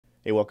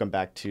Hey, welcome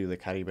back to the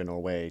Caribe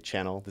Norway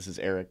channel. This is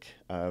Eric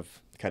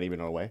of Caribe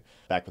Norway,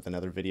 back with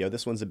another video.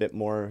 This one's a bit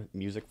more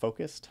music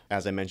focused.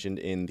 As I mentioned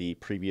in the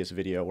previous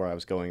video where I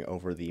was going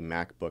over the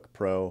MacBook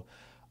Pro,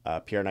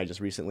 Pierre and I just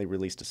recently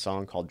released a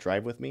song called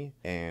Drive With Me,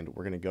 and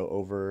we're going to go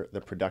over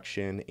the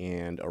production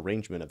and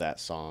arrangement of that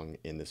song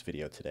in this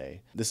video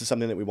today. This is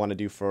something that we want to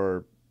do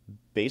for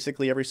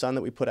basically every song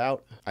that we put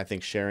out. I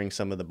think sharing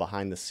some of the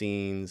behind the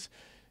scenes,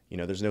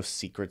 there's no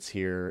secrets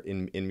here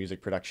in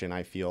music production.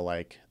 I feel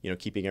like,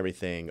 keeping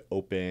everything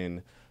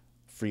open,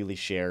 freely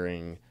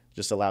sharing,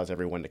 just allows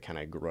everyone to kind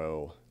of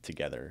grow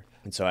together.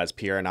 And so as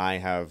Pierre and I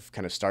have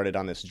kind of started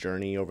on this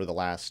journey over the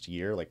last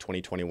year, like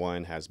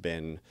 2021 has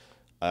been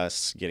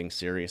us getting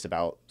serious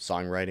about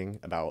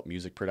songwriting, about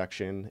music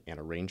production and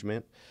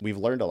arrangement. We've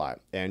learned a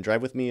lot. And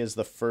Drive With Me is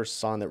the first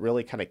song that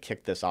really kind of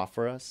kicked this off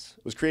for us.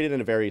 It was created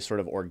in a very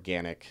sort of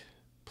organic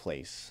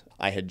place.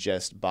 I had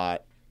just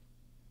bought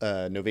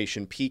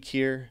Novation Peak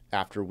here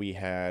after we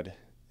had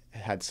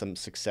some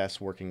success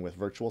working with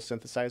virtual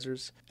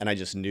synthesizers, and I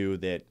just knew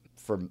that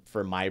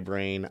for my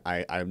brain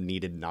I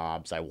needed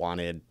knobs. I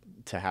wanted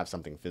to have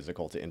something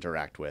physical to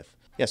interact with.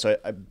 Yeah, so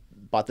I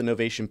bought the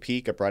Novation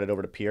Peak. I brought it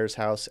over to Pierre's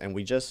house, and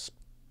we just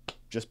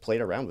played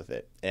around with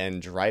it.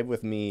 And Drive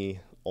With Me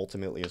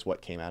ultimately is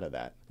what came out of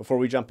that. Before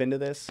we jump into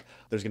this,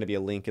 there's going to be a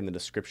link in the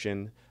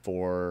description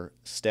for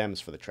stems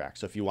for the track.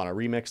 So if you want to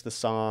remix the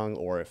song,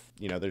 or if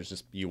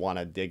you want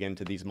to dig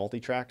into these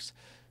multi-tracks,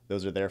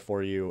 those are there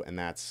for you. And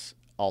that's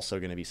also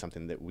going to be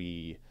something that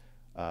we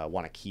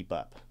want to keep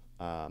up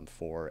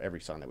for every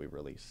song that we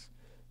release.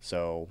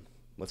 So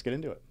let's get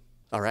into it.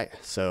 All right,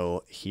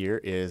 so here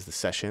is the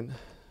session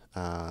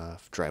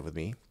of Drive With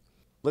Me.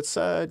 Let's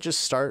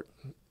just start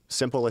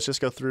simple. Let's just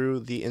go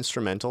through the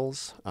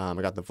instrumentals. I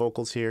got the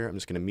vocals here. I'm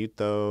just going to mute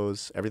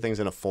those.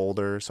 Everything's in a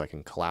folder so I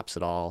can collapse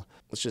it all.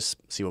 Let's just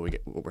see what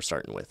we're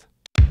starting with.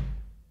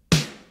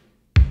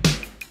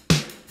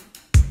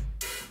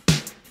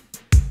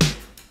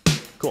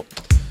 Cool.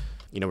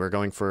 We're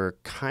going for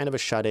kind of a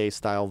Sade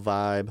style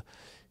vibe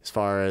as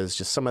far as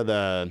just some of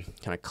the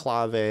kind of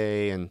clave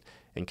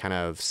and kind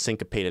of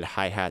syncopated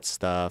hi-hat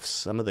stuff,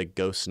 some of the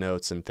ghost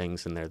notes and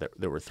things in there that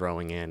we're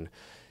throwing in.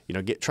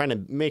 Trying to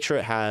make sure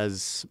it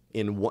has,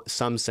 in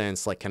some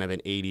sense, like kind of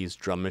an 80s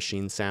drum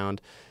machine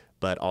sound,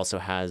 but also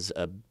has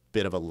a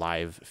bit of a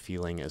live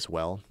feeling as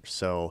well.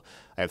 So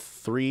I have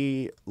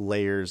 3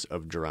 layers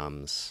of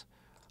drums.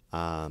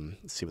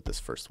 Let's see what this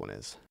first one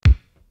is.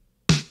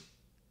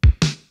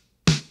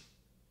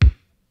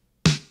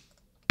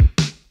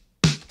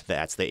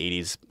 That's the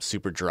 80s,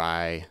 super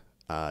dry,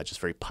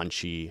 just very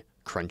punchy,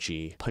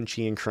 crunchy,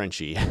 and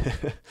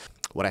crunchy.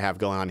 What I have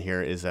going on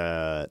here is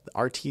a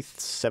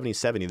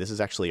RT7070. This is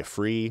actually a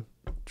free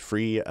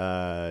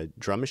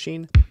drum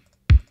machine.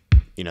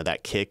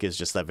 That kick is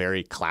just a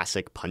very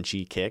classic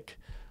punchy kick.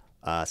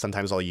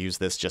 Sometimes I'll use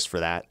this just for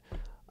that.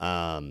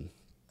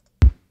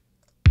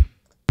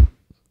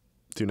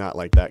 Do not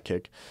like that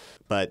kick.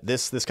 But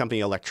this company,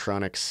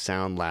 Electronic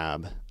Sound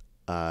Lab,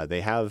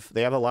 they have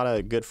a lot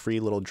of good free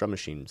little drum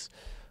machines.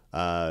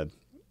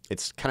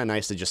 It's kind of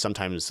nice to just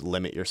sometimes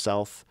limit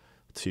yourself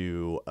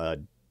to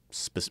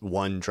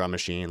one drum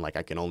machine. Like,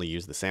 I can only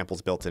use the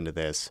samples built into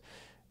this,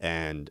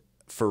 and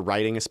for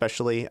writing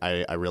especially,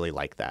 I really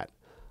like that.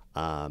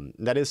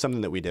 That is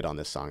something that we did on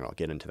this song, and I'll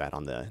get into that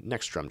on the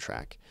next drum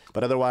track.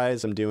 But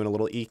otherwise, I'm doing a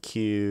little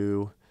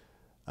EQ,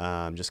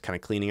 just kind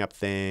of cleaning up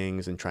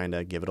things and trying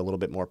to give it a little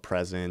bit more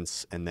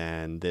presence. And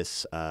then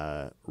this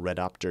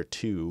Redopter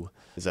 2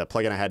 is a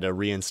plugin I had to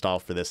reinstall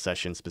for this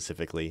session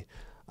specifically.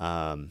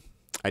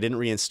 I didn't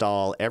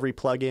reinstall every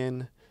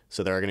plugin,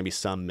 so there are going to be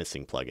some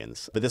missing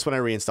plugins. But this one I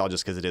reinstalled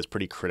just because it is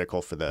pretty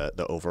critical for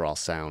the overall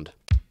sound.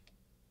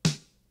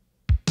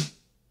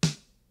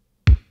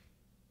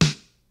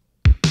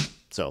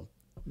 So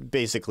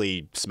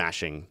basically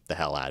smashing the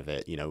hell out of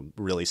it,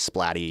 really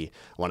splatty. I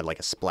wanted like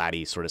a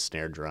splatty sort of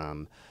snare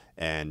drum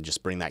and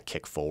just bring that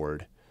kick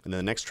forward. And then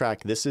the next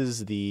track, this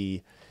is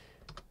the...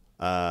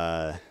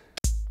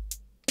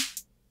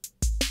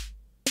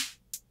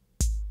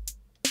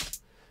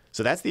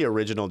 So that's the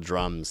original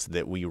drums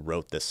that we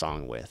wrote this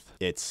song with.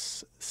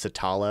 It's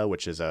Satala,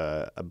 which is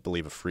I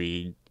believe a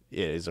free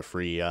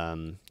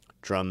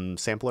drum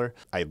sampler.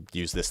 I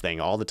use this thing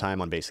all the time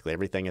on basically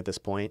everything at this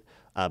point.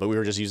 But we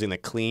were just using the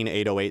clean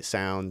 808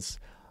 sounds.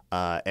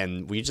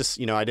 And we just,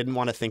 I didn't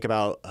want to think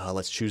about,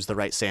 let's choose the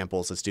right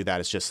samples. Let's do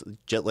that. It's just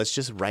let's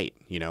just write,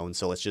 and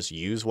so let's just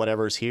use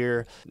whatever's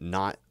here,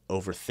 not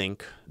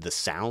overthink the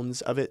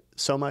sounds of it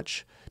so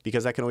much,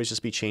 because that can always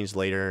just be changed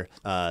later.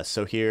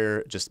 So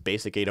here, just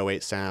basic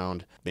 808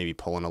 sound, maybe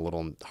pulling a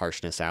little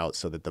harshness out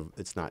so that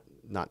it's not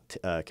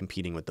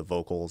competing with the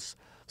vocals.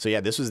 So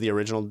yeah, this was the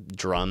original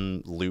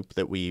drum loop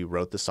that we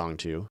wrote the song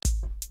to.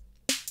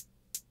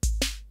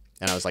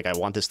 And I was like, I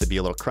want this to be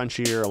a little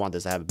crunchier. I want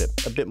this to have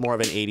a bit more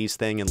of an 80s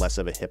thing and less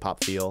of a hip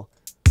hop feel.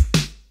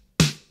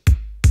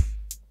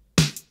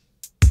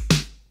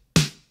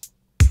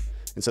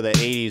 And so the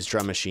 80s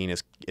drum machine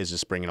is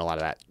just bringing a lot of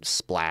that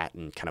splat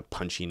and kind of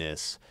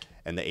punchiness,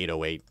 and the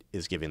 808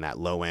 is giving that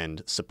low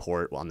end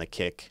support on the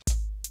kick.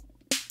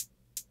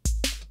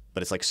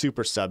 but it's like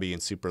super subby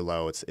and super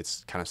low.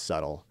 It's kind of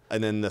subtle.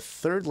 And then the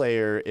third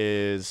layer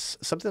is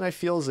something I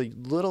feel is a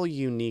little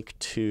unique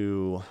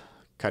to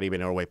Caribe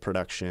Norway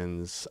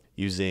Productions,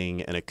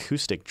 using an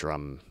acoustic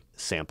drum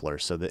sampler.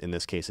 So that in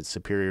this case, it's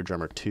Superior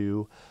Drummer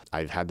 2.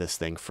 I've had this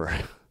thing for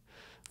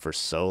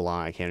so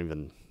long. I can't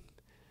even,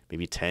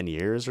 maybe 10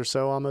 years or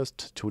so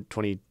almost.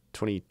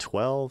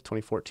 2012,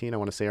 2014, I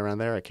want to say around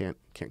there. I can't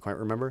quite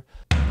remember.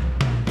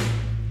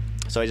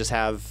 So I just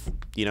have,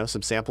 you know,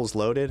 some samples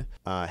loaded,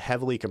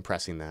 heavily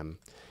compressing them.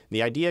 And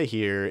the idea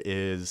here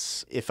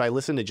is if I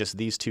listen to just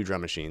these two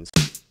drum machines,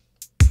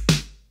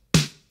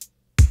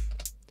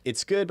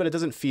 it's good, but it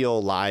doesn't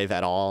feel live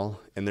at all.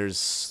 And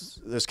there's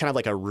kind of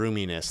like a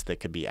roominess that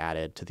could be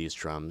added to these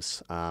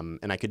drums.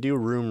 And I could do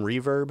room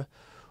reverb,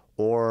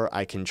 or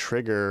I can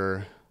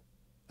trigger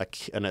a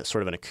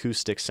sort of an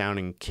acoustic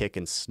sounding kick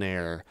and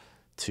snare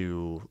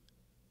to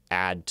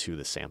add to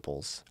the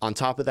samples. On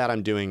top of that,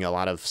 I'm doing a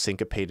lot of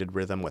syncopated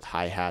rhythm with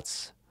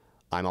hi-hats.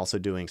 I'm also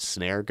doing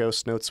snare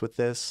ghost notes with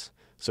this.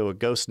 So a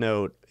ghost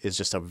note is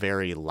just a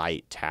very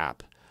light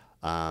tap.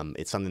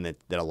 It's something that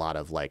a lot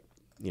of, like,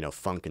 you know,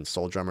 funk and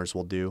soul drummers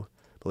will do.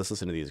 But let's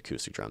listen to these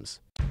acoustic drums.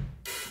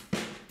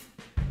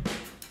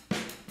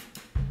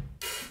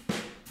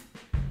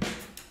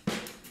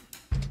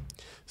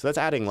 So that's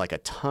adding like a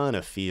ton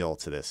of feel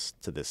to this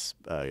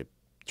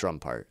drum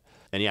part.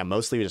 And yeah,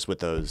 mostly just with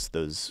those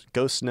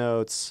ghost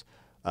notes,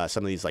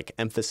 some of these like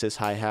emphasis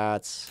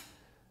hi-hats.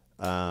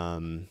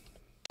 Then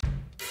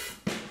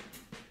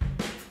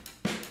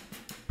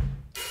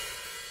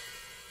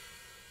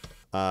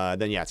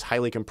yeah, it's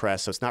highly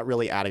compressed, so it's not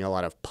really adding a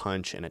lot of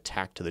punch and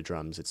attack to the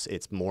drums.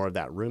 It's more of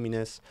that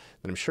roominess.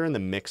 And I'm sure in the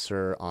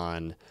mixer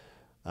on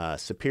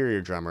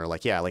Superior Drummer,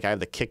 like I have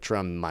the kick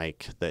drum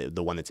mic,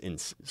 the one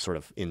that's sort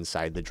of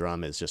inside the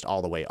drum is just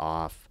all the way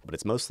off, but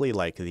it's mostly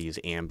like these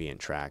ambient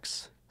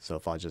tracks. So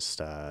if I'll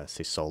just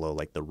say solo,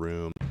 like The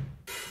Room.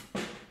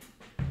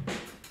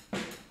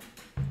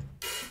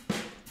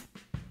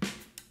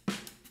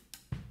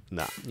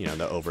 You know,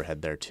 the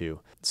overhead there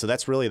too. So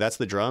that's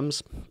the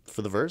drums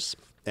for the verse.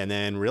 And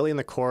then really in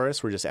the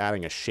chorus, we're just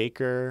adding a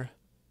shaker.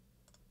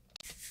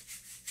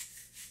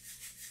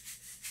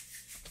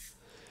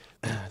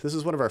 This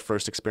is one of our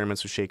first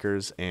experiments with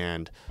shakers,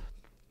 and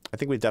I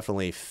think we've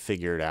definitely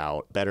figured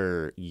out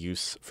better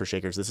use for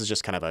shakers. This is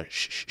just kind of a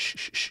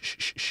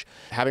shh.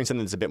 Having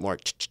something that's a bit more,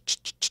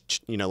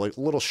 you know, like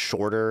a little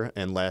shorter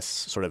and less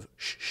sort of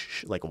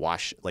like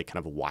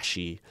kind of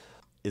washy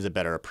is a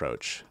better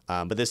approach.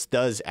 But this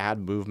does add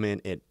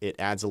movement. It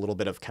adds a little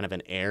bit of kind of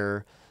an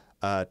air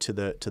to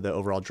the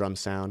overall drum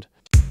sound.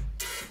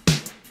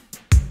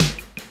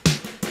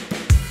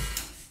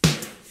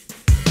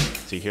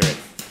 So you hear it,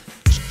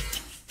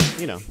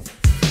 you know,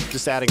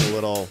 just adding a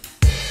little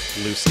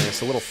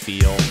looseness, a little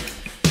feel.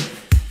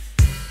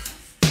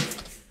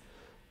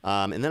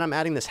 And then I'm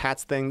adding this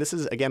hats thing. This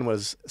is, again,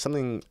 was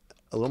something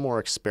a little more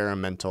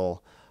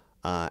experimental,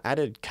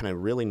 added kind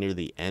of really near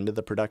the end of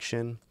the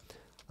production.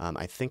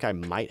 I think I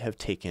might have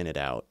taken it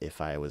out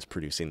if I was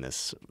producing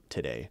this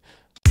today.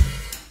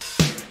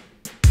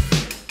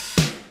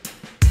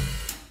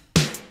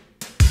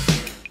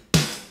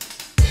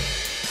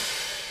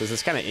 There's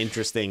this kind of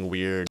interesting,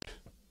 weird,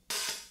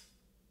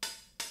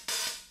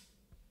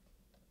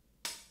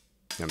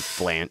 I'm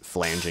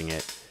flanging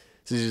it.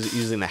 This is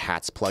using the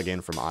hats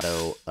plugin from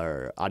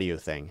Audio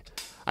Thing.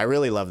 I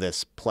really love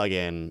this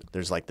plugin.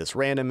 There's like this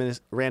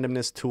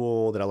randomness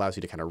tool that allows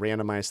you to kind of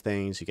randomize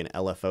things. You can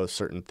LFO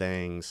certain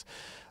things.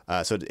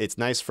 So it's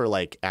nice for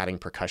like adding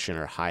percussion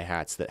or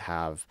hi-hats that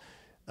have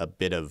a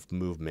bit of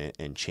movement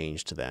and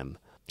change to them.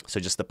 So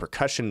just the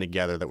percussion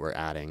together that we're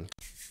adding.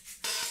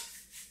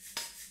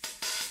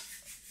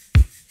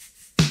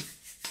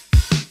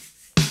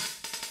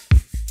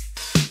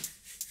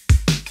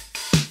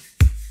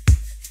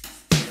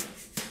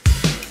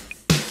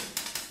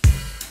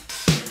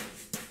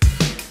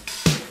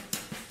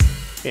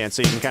 Yeah, and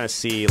so you can kind of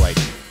see like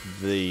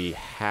the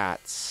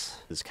hats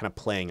is kind of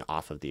playing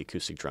off of the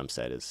acoustic drum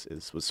set was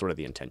sort of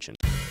the intention.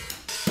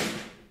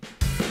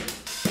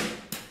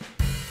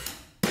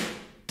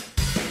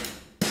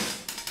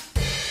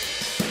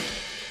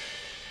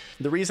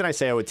 The reason I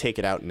say I would take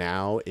it out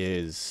now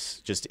is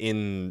just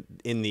in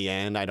the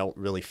end, I don't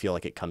really feel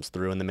like it comes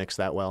through in the mix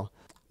that well.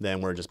 Then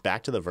we're just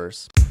back to the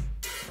verse.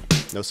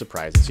 No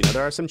surprises. You know,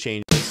 there are some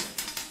changes.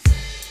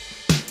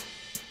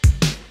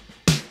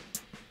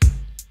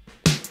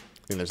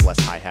 There's less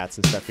hi-hats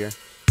and stuff here.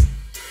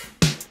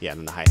 Yeah, and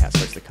then the hi-hat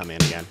starts to come in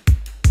again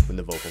when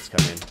the vocals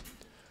come in.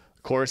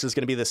 The chorus is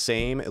going to be the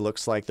same. It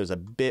looks like there's a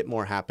bit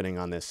more happening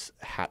on this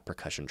hat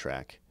percussion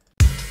track.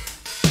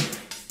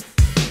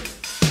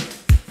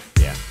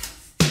 Yeah.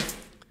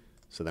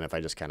 So then if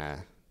I just kind of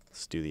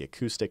do the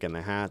acoustic and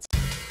the hats.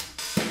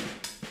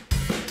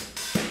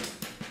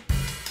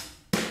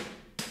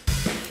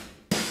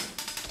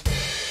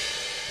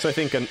 So I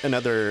think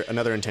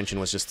another intention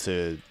was just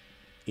to,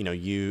 you know,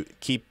 you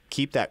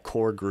keep that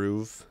core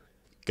groove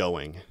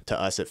going. To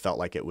us, it felt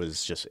like it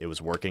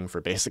was working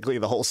for basically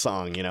the whole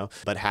song, you know?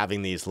 But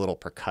having these little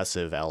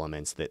percussive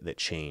elements that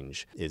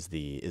change is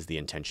the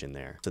intention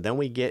there. So then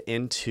we get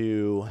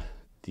into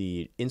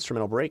the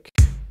instrumental break.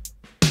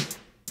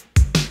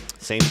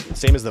 Same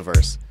as the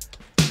verse.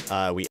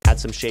 We add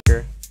some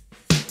shaker.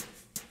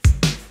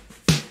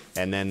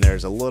 And then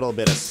there's a little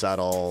bit of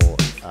subtle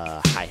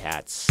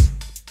hi-hats.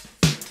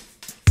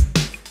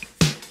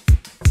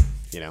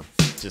 You know,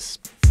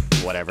 just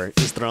whatever,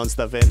 just throwing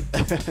stuff in.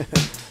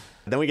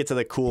 Then we get to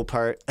the cool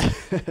part.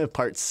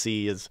 Part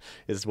C is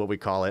what we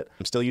call it.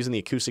 I'm still using the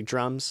acoustic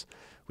drums.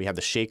 We have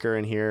the shaker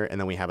in here, and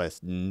then we have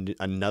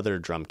another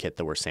drum kit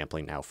that we're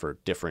sampling now for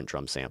different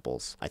drum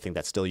samples. I think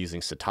that's still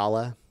using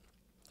Sitala,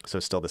 so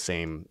it's still the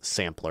same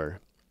sampler,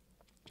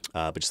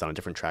 but just on a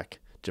different track,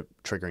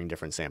 triggering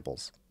different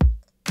samples.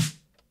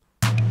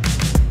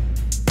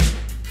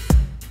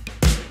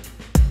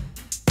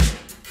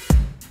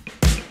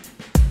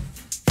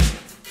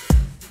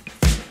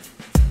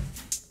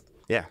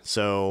 Yeah,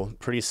 so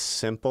pretty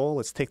simple.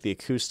 Let's take the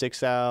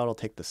acoustics out. I'll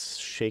take the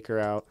shaker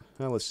out.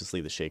 Well, let's just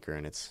leave the shaker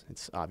in. It's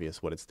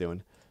obvious what it's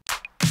doing.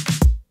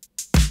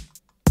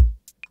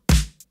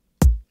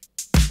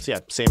 So yeah,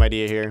 same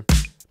idea here.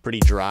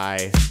 Pretty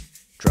dry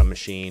drum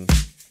machine.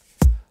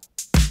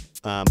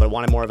 But I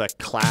wanted more of a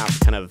clap,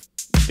 kind of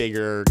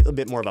bigger, a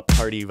bit more of a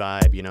party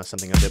vibe, you know,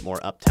 something a bit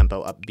more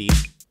up-tempo,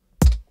 upbeat.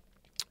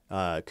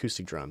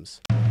 Acoustic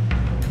drums.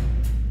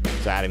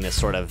 So adding this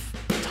sort of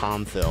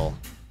tom fill.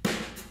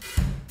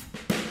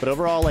 But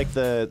overall, like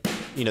the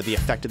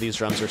effect of these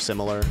drums are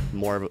similar.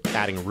 More of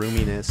adding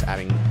roominess,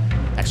 adding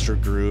extra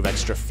groove,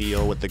 extra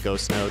feel with the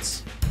ghost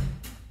notes.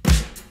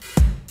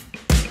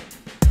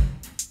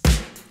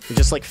 It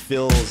just like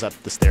fills up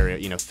the stereo,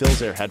 you know, fills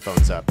their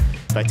headphones up.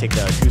 If I take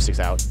the acoustics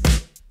out,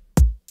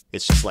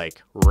 it's just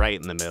like right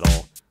in the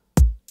middle.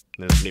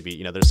 There's maybe,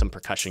 you know, there's some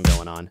percussion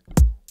going on.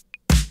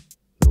 A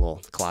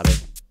little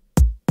clave.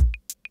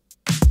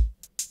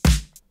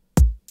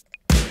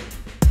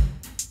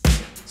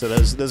 So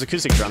those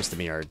acoustic drums to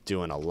me are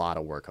doing a lot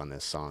of work on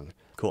this song.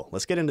 Cool.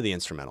 Let's get into the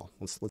instrumental.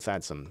 Let's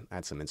add some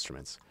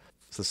instruments.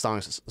 So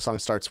the song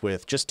starts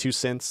with just 2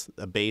 synths,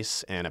 a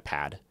bass, and a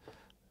pad.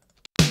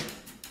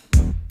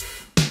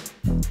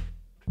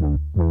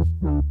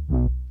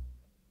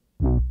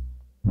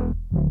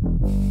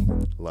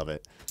 Love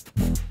it.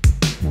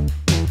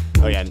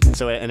 Oh yeah,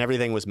 and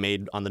everything was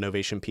made on the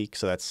Novation Peak.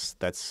 So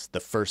that's the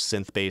first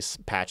synth bass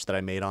patch that I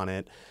made on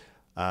it.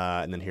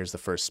 And then here's the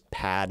first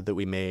pad that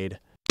we made.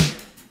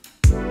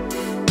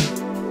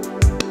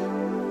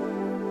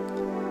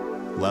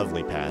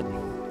 Lovely pad.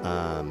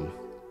 I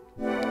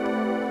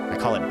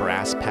call it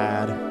brass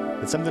pad.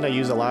 It's something I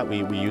use a lot.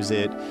 We use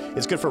it.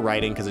 It's good for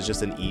writing because it's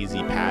just an easy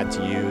pad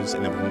to use,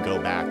 and then we can go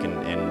back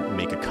and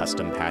make a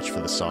custom patch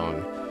for the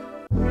song.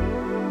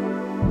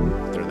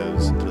 Throw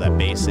that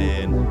bass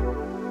in.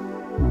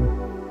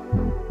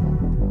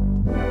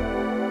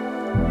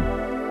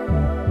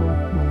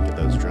 Get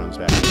those drums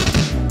back.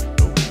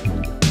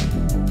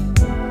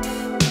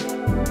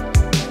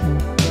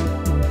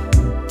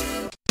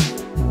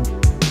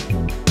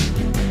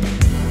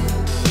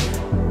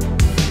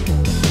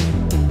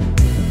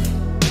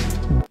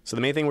 So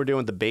the main thing we're doing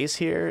with the bass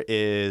here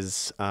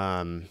is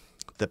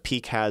the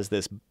Peak has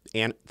this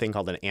thing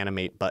called an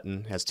animate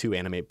button. It has 2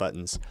 animate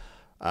buttons.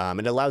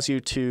 It allows you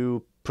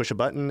to push a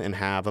button and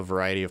have a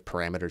variety of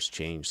parameters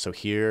change. So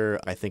here,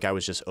 I think I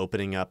was just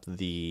opening up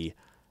the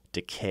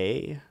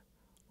decay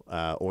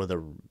or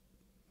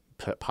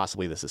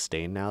possibly the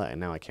sustain now. And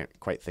now I can't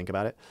quite think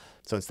about it.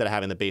 So instead of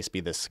having the bass be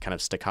this kind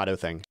of staccato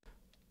thing,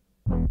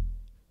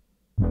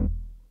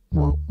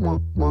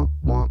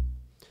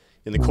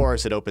 in the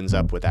chorus, it opens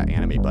up with that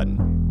animate button.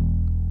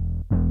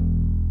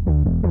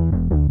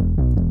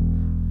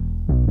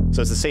 So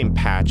it's the same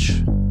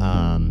patch.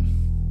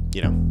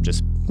 You know,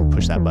 just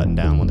push that button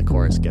down when the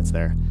chorus gets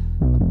there.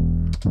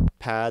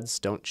 Pads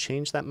don't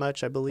change that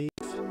much, I believe.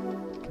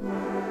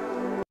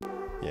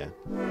 Yeah.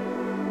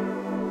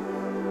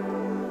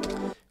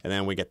 And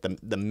then we get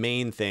the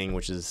main thing,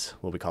 which is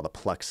what we call the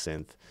Plux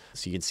synth.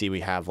 So you can see we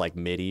have like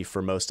MIDI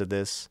for most of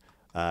this.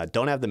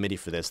 Don't have the MIDI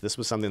for this. This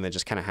was something that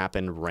just kind of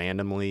happened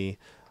randomly,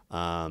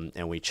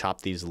 and we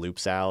chopped these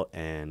loops out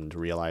and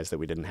realized that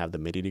we didn't have the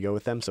MIDI to go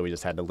with them, so we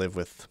just had to live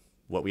with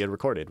what we had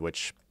recorded,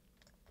 which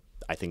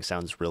I think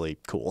sounds really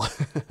cool.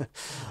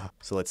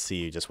 So let's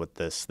see just what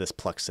this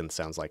Plux synth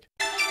sounds like.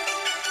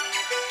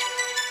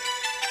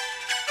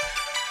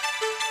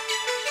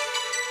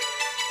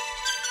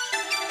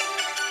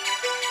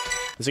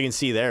 As you can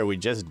see there, we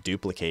just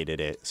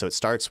duplicated it. So it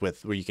starts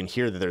with where you can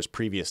hear that there's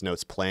previous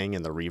notes playing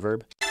in the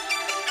reverb.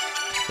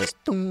 This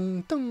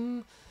dum,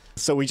 dum.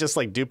 So we just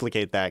like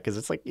duplicate that because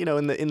it's like, you know,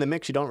 in the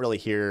mix you can't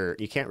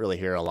really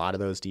hear a lot of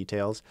those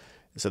details.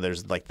 So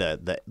there's like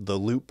the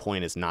loop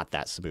point is not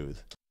that smooth.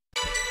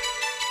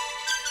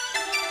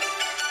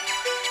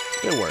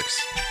 It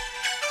works.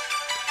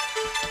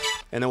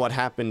 And then what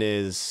happened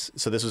is,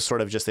 so this was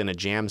sort of just in a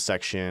jam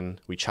section.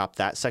 We chopped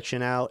that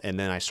section out, and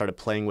then I started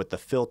playing with the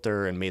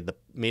filter and made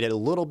it a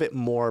little bit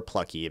more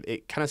plucky.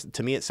 It kind of,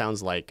 to me, it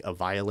sounds like a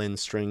violin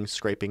string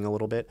scraping a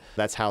little bit.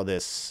 That's how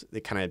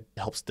it kind of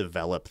helps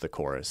develop the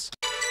chorus.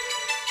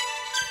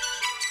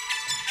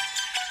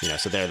 You know,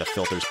 so there the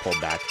filter's pulled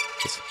back.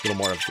 It's a little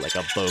more of like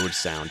a bowed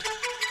sound.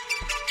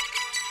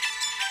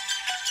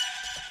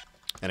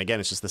 And again,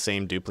 it's just the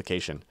same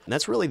duplication. And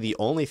that's really the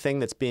only thing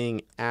that's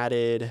being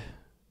added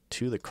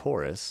to the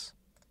chorus.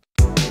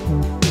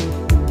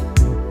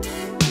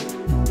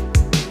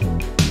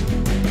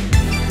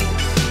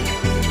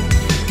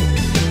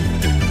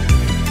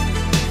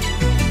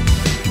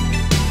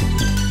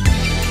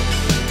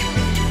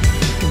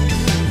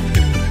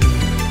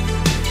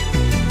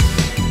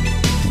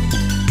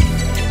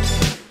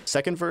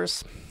 Second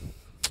verse,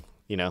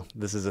 you know,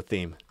 this is a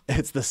theme.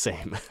 It's the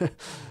same.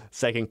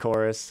 Second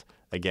chorus,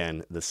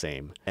 again, the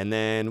same. And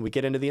then we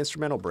get into the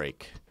instrumental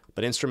break.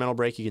 But instrumental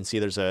break, you can see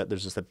there's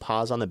just a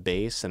pause on the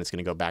bass, and it's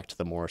going to go back to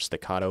the more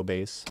staccato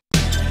bass.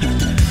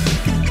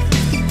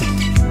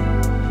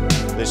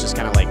 This just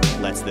kind of like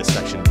lets this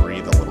section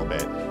breathe a little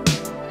bit.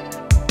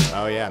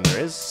 Oh yeah, and there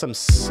is some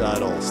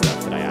subtle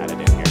stuff that I added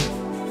in here.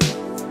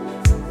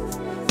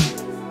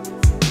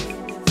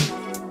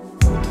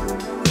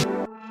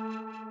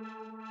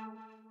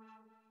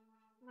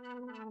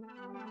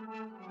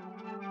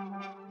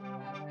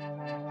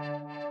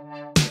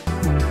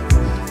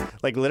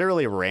 Like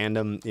literally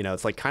random, you know,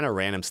 it's like kind of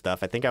random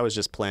stuff. I think I was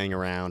just playing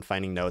around,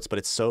 finding notes, but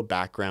it's so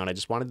background. I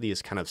just wanted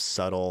these kind of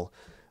subtle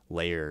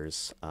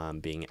layers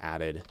being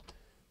added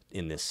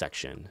in this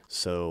section.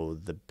 So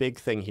the big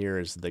thing here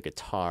is the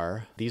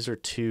guitar. These are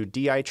two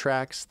DI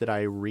tracks that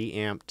I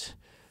reamped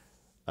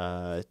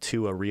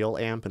to a real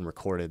amp and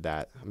recorded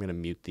that. I'm gonna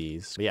mute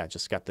these. But yeah,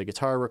 just got the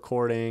guitar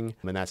recording,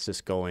 and that's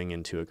just going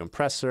into a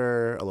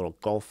compressor, a little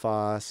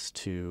Gullfoss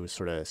to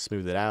sort of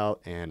smooth it out,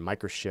 and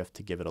Microshift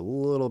to give it a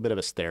little bit of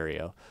a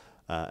stereo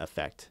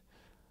effect.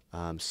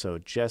 So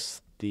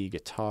just the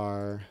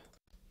guitar.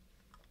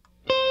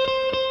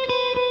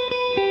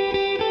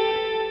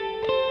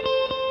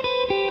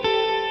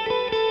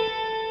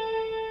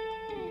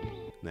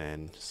 And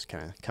then just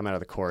kind of come out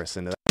of the chorus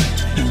into that.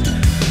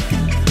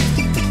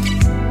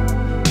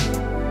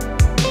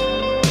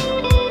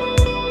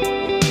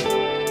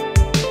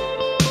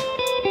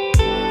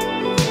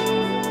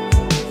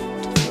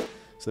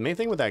 So the main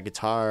thing with that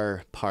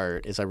guitar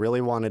part is I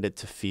really wanted it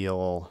to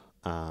feel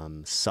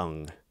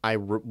sung. I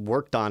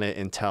worked on it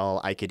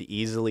until I could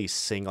easily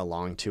sing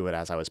along to it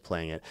as I was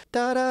playing it.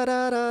 Da da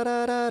da da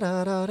da da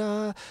da da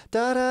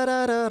da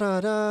da da da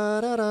da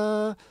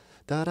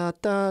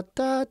da da da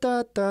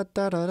da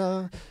da da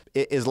da.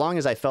 As long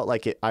as I felt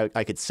like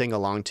I could sing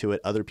along to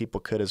it, other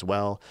people could as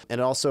well. And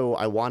also,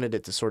 I wanted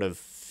it to sort of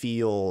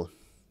feel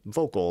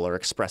vocal or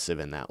expressive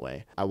in that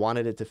way. I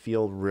wanted it to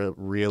feel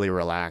really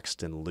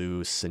relaxed and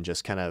loose and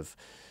just kind of,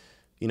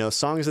 you know,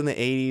 songs in the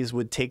 80s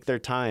would take their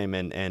time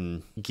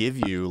and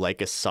give you like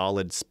a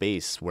solid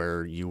space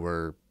where you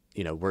were,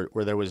 you know,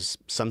 where there was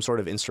some sort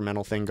of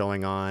instrumental thing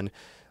going on,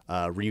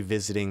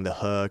 revisiting the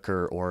hook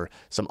or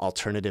some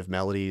alternative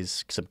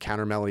melodies, some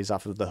counter melodies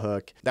off of the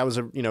hook. That was,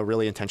 you know,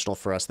 really intentional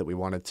for us that we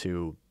wanted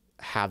to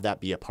have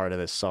that be a part of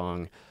this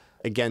song.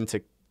 Again,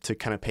 to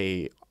kind of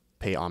pay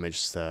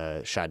homage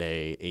to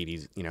Sade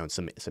 80s, you know, and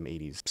some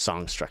 80s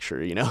song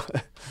structure, you know,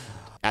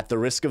 at the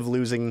risk of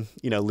losing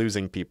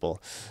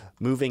people.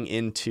 Moving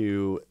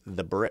into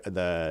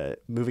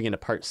moving into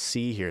part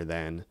C here,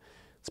 then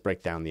let's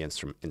break down the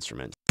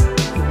instruments.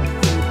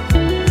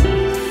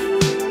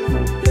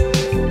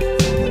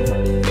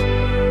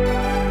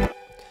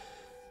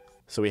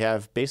 So we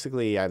have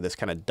basically, I have this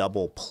kind of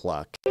double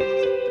pluck.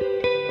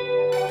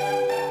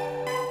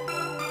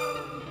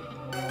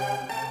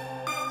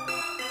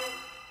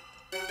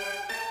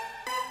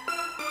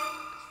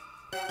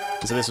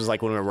 So this was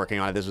like when we were working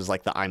on it, this was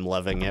like the I'm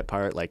loving it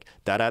part, like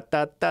da da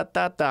da da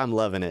da da, I'm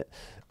loving it.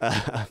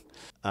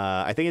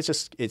 I think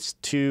it's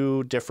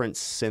two different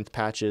synth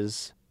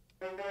patches.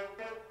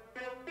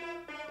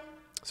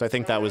 So I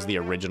think that was the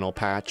original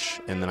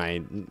patch, and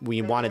then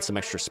we wanted some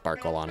extra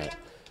sparkle on it.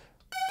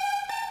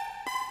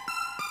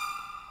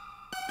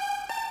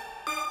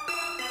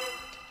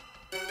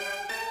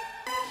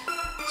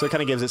 So it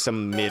kind of gives it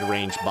some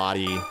mid-range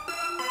body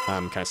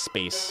kind of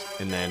space,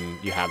 and then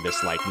you have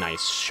this like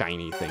nice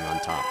shiny thing on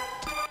top.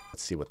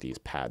 Let's see what these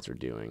pads are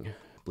doing. I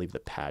believe the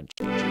pad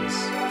changes.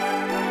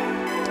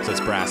 So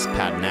it's brass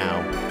pad now,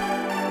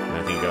 and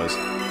I think it goes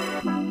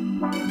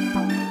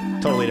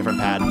totally different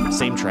pad,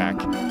 same track.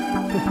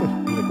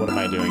 Like, what am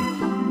I doing?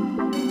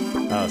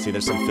 Oh, see,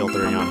 there's some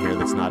filtering on here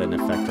that's not in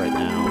effect right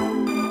now.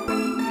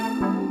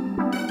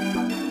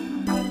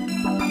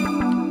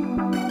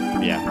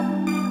 But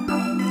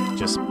yeah,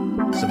 just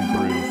some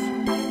groove.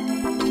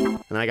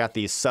 And I got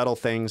these subtle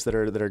things that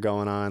are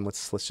going on. Let's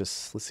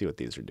see what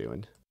these are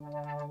doing.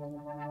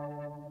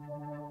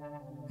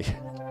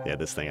 Yeah,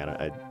 this thing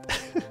I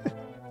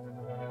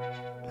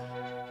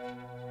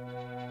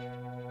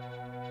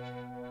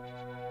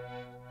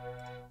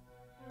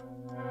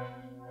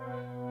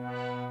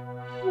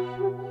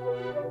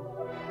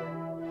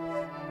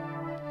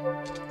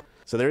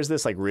So there's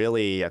this like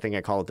really, I think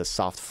I call it the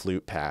soft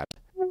flute pad.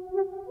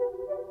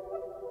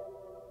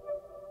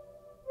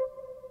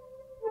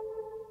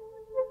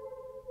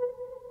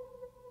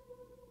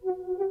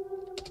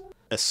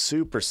 A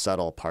super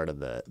subtle part of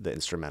the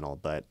instrumental,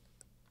 but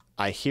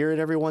I hear it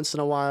every once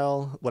in a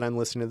while when I'm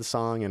listening to the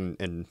song,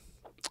 and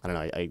I don't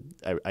know,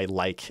 I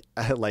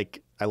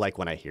like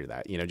when I hear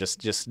that, you know,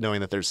 just knowing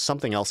that there's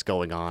something else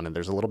going on and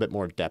there's a little bit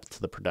more depth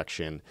to the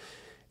production.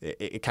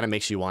 It kind of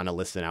makes you want to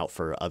listen out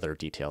for other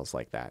details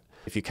like that.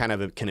 If you kind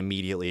of can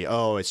immediately,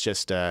 oh, it's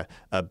just a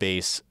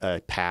bass,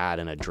 a pad,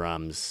 and a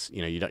drums,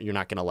 you know, you're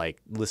not going to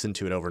like listen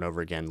to it over and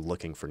over again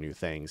looking for new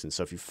things. And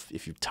so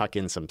if you tuck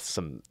in some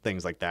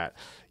things like that,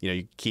 you know,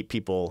 you keep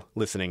people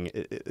listening,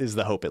 is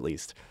the hope at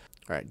least.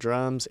 All right,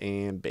 drums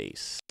and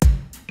bass.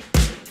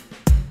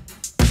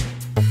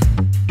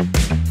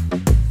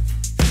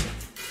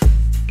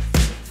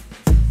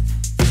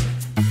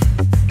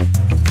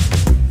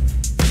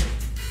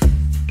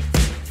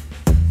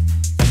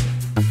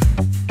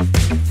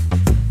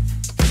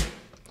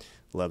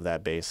 Love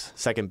that bass.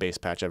 Second bass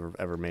patch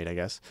ever made, I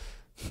guess.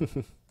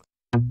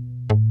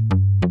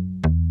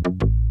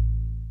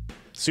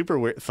 Super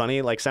weird,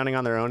 funny, like sounding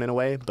on their own in a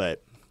way,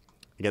 but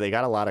yeah, they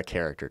got a lot of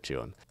character to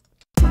them.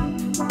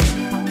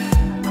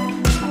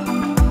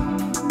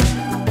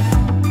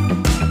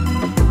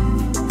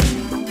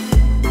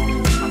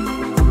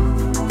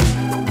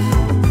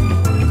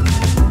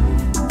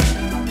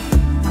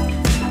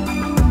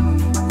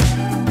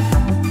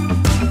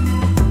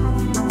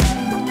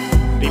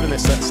 Even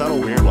this subtle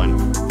weird one,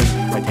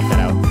 I take that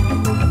out.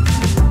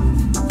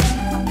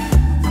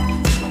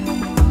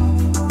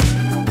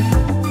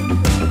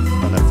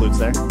 On the flutes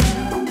there.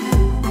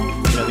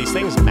 You know, these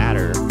things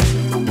matter.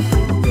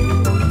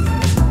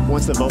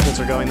 Once the vocals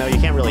are going, though, you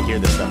can't really hear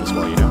this stuff as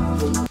well, you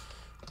know?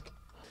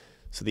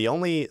 So the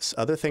only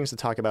other things to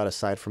talk about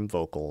aside from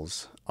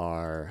vocals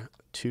are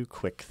two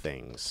quick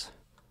things.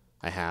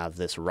 I have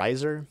this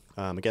riser.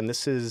 Again,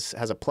 this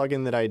has a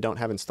plugin that I don't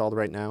have installed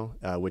right now,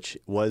 which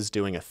was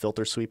doing a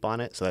filter sweep on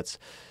it. So that's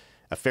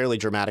a fairly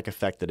dramatic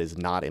effect that is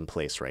not in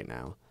place right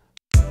now.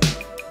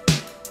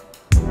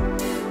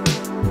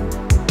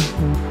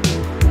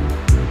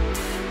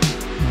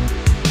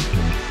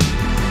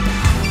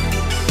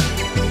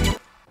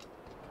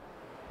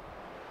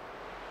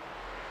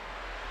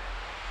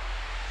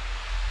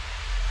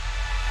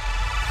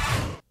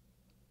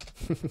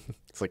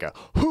 It's like a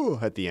whoo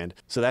at the end.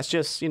 So that's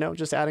just, you know,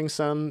 just adding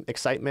some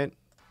excitement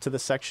to the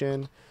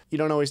section. You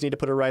don't always need to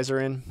put a riser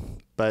in,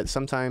 but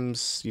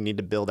sometimes you need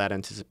to build that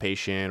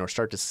anticipation or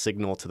start to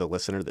signal to the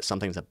listener that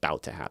something's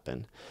about to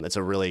happen. That's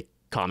a really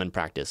common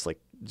practice, like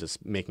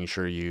just making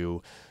sure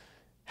you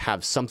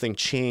have something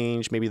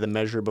change, maybe the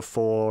measure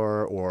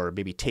before, or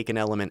maybe take an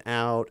element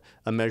out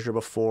a measure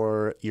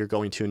before you're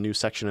going to a new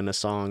section in a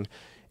song,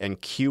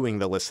 and cueing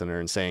the listener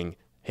and saying,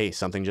 hey,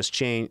 something just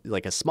changed,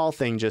 like a small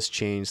thing just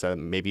changed, that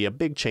maybe a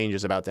big change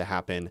is about to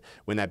happen.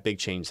 When that big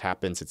change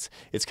happens,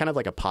 it's kind of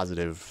like a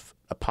positive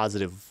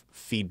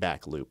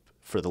feedback loop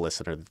for the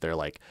listener, that they're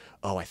like,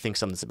 oh, I think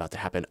something's about to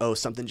happen. Oh,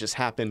 something just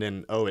happened,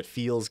 and oh, it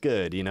feels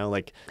good. You know,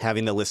 like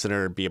having the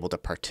listener be able to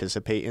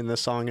participate in the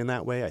song in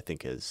that way, I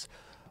think is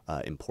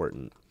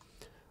important.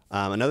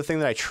 Another thing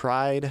that I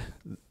tried,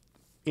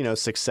 you know,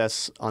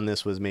 success on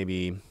this was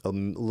maybe a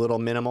little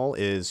minimal,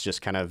 is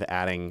just kind of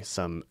adding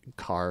some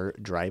car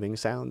driving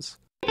sounds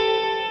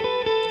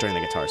during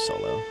the guitar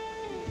solo.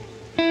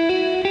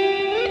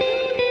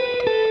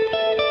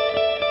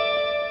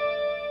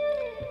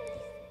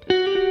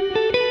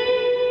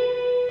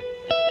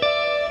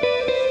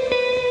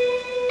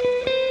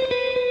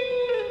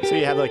 So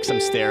you have like some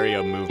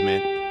stereo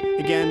movement.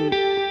 Again,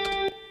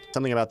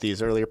 something about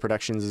these earlier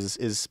productions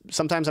is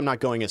sometimes I'm not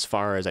going as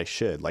far as I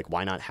should. Like,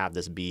 why not have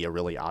this be a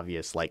really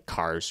obvious, like,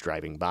 cars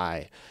driving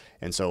by?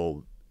 And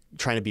so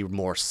trying to be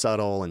more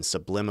subtle and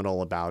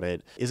subliminal about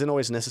it isn't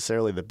always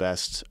necessarily the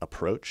best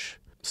approach.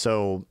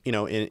 So, you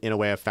know, in a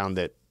way, I've found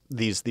that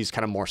these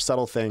kind of more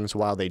subtle things,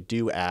 while they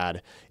do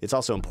add, it's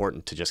also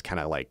important to just kind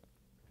of like,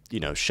 you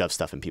know, shove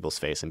stuff in people's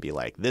face and be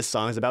like, this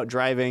song is about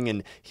driving,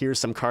 and here's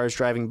some cars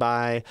driving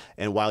by.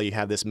 And while you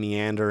have this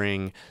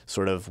meandering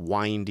sort of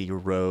windy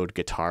road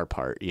guitar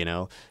part, you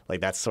know, like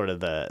that's sort of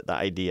the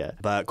idea.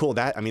 But cool,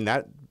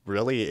 that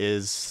really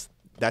is,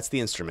 that's the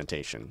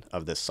instrumentation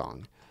of this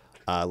song.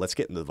 Let's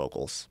get into the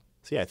vocals.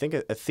 So yeah, I think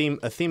a theme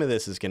of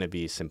this is going to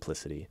be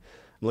simplicity.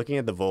 I'm looking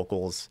at the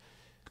vocals.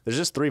 There's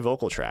just 3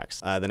 vocal tracks.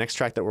 The next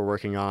track that we're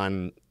working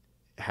on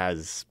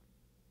has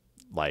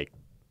like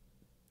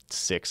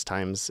 6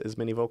 times as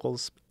many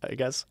vocals, I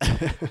guess.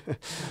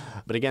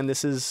 But again,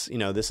 this is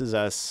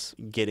us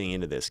getting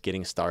into this,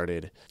 getting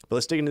started. But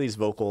let's dig into these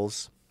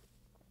vocals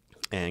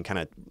and kind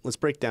of we'll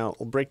break down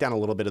a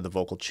little bit of the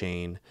vocal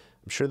chain.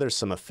 I'm sure there's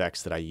some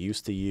effects that I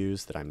used to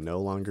use that I'm no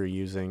longer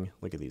using.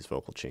 Look at these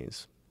vocal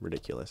chains,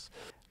 ridiculous.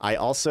 I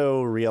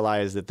also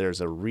realized that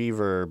there's a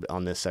reverb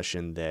on this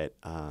session that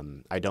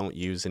I don't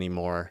use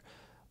anymore.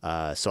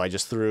 So I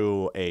just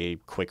threw a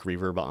quick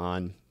reverb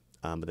on,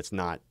 but it's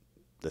not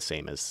the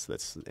same as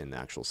that's in the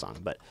actual song.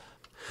 But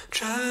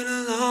Driving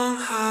along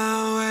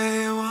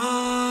Highway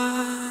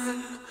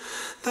 1,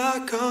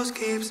 the ghost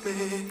keeps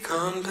me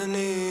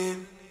company.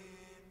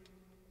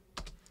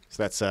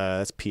 So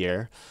that's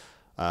Pierre.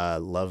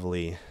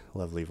 Lovely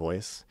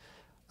voice.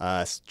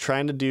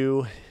 Trying to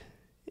do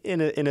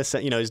in a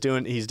sense,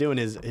 he's doing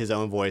his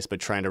own voice, but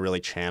trying to really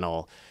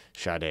channel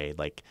Sade,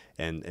 like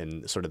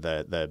and sort of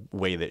the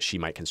way that she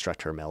might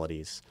construct her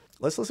melodies.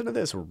 Let's listen to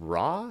this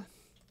raw,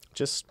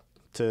 just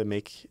to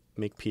make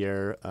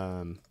Pierre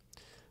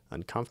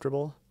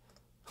uncomfortable.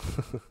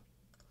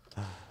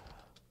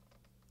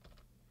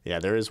 Yeah,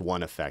 there is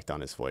one effect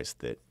on his voice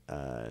that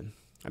I'm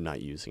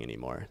not using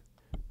anymore.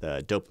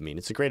 The dopamine.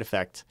 It's a great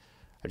effect.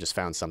 I just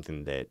found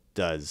something that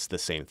does the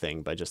same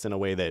thing, but just in a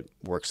way that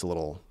works a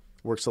little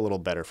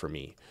better for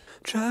me.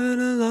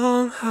 Driving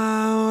along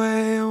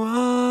Highway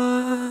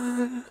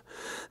 1,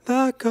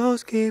 the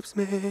ghost keeps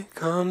me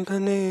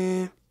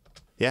company.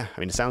 Yeah, I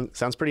mean, it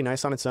sounds pretty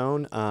nice on its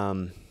own.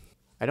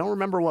 I don't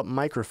remember what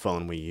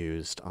microphone we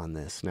used on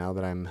this now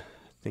that I'm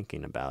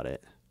thinking about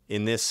it.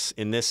 In this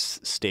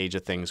stage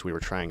of things, we were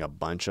trying a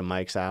bunch of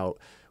mics out.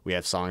 We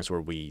have songs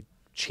where we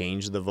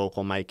change the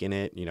vocal mic in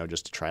it,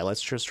 just to try.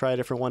 Let's just try a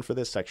different one for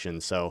this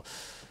section. So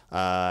it's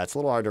a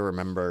little hard to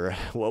remember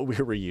what we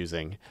were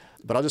using,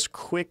 but I'll just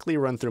quickly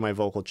run through my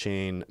vocal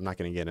chain. I'm not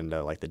going to get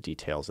into like the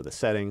details of the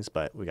settings,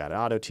 but we got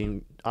auto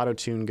tune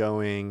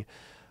going,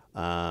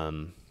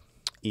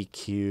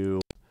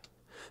 EQ.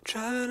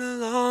 Driving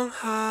along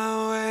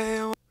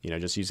Highway,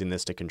 just using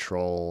this to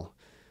control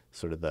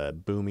sort of the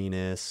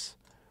boominess.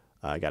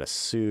 I got a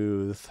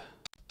soothe.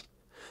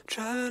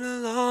 Driving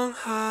along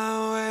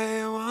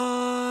Highway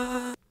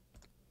 1,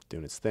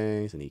 doing its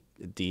things, and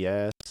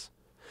DS.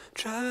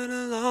 Driving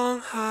along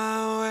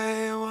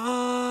Highway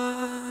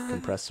 1,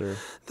 compressor.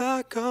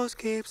 The ghost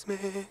keeps me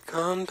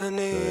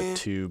company. The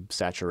tube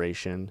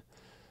saturation.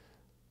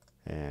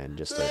 And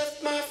just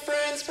left my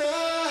friends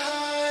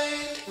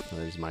behind.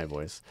 There's my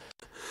voice.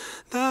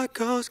 The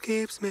ghost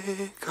keeps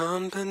me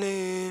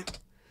company.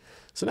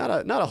 So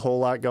not a whole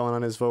lot going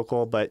on his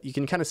vocal, but you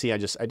can kind of see I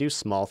do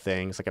small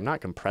things. Like I'm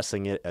not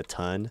compressing it a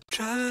ton.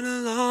 Driving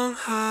along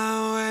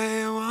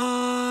Highway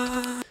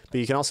 1. But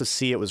you can also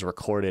see it was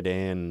recorded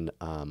in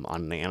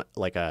on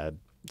like a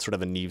sort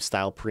of a Neve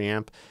style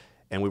preamp,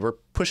 and we were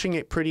pushing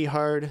it pretty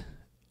hard,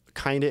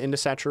 kind of into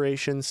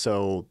saturation.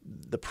 So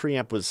the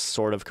preamp was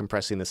sort of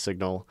compressing the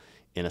signal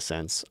in a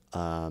sense. So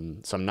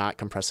I'm not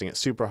compressing it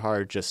super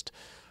hard, just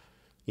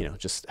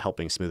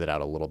helping smooth it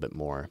out a little bit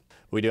more.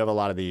 We do have a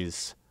lot of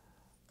these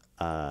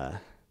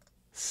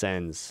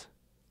sends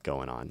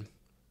going on.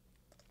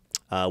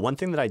 One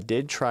thing that I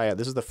did try out,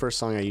 this is the first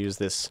song I used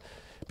this,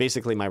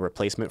 basically my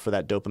replacement for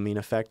that dopamine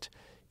effect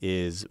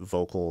is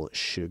Vocal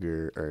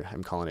Sugar, or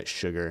I'm calling it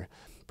Sugar.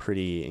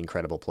 Pretty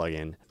incredible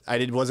plugin.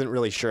 I wasn't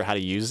really sure how to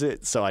use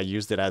it, so I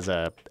used it as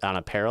on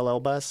a parallel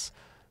bus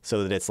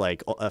so that it's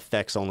like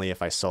effects only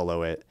if I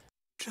solo it.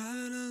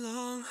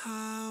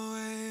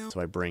 So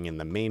I bring in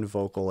the main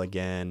vocal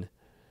again.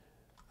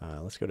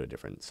 Let's go to a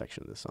different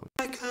section of the song.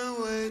 I can't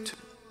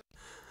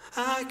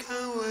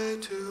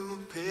wait to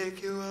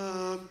pick you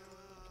up.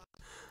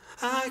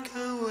 I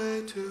can't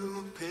wait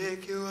to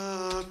pick you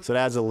up. So it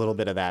adds a little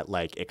bit of that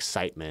like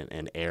excitement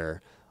and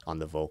air on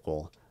the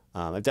vocal.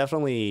 I've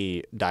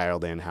definitely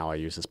dialed in how I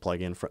use this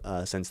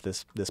plugin since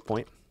this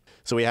point.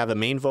 So we have a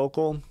main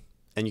vocal,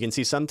 and you can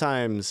see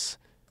sometimes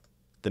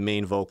the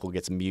main vocal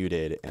gets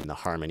muted and the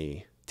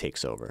harmony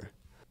takes over.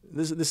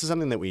 This is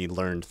something that we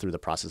learned through the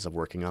process of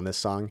working on this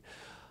song.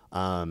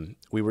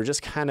 We were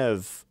just kind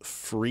of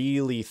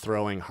freely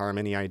throwing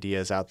harmony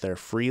ideas out there,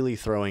 freely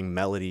throwing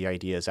melody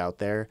ideas out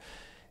there.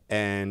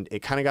 And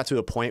it kind of got to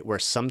a point where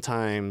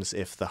sometimes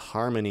if the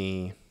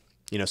harmony,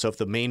 so if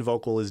the main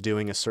vocal is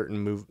doing a certain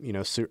move,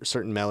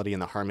 certain melody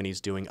and the harmony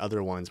is doing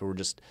other ones, we're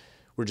just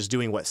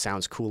doing what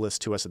sounds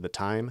coolest to us at the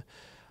time.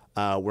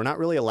 We're not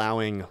really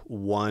allowing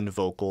one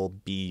vocal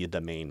be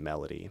the main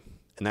melody.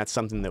 And that's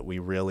something that we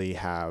really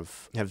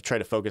have tried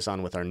to focus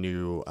on with our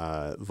new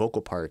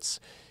vocal parts,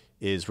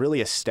 is really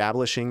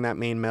establishing that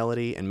main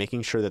melody and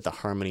making sure that the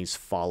harmonies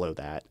follow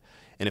that.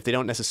 And if they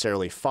don't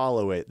necessarily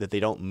follow it, that they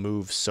don't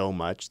move so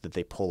much that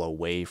they pull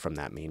away from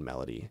that main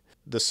melody.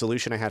 The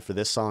solution I had for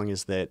this song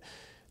is that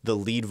the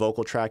lead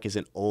vocal track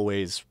isn't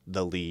always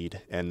the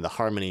lead and the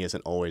harmony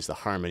isn't always the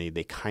harmony.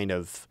 They kind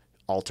of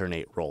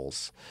alternate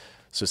roles.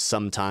 So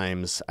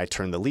sometimes I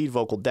turn the lead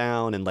vocal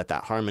down and let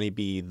that harmony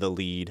be the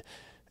lead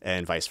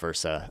and vice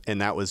versa.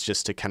 And that was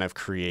just to kind of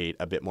create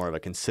a bit more of a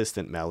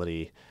consistent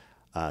melody.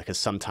 Because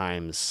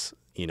sometimes,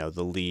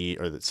 the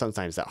lead, or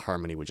sometimes that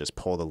harmony would just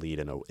pull the lead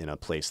in a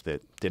place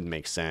that didn't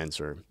make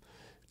sense, or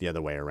the other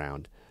way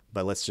around.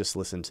 But let's just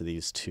listen to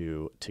these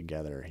two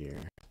together here.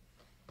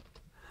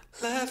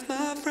 Left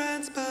my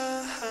friends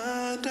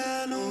behind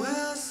and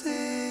we'll see.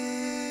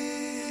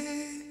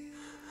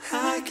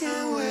 I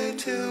can't wait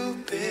to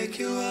pick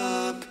you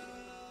up.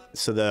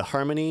 So the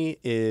harmony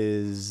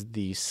is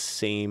the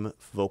same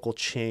vocal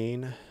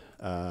chain.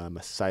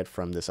 Aside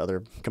from this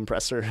other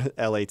compressor,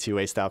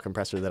 LA2A style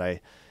compressor that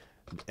I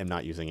am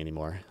not using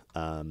anymore.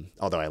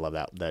 Although I love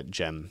that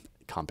gem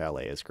Comp LA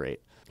is great.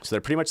 So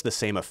they're pretty much the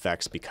same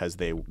effects because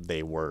they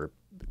were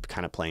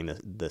kind of playing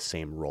the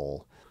same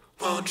role.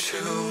 Won't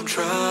you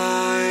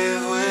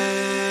drive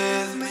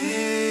with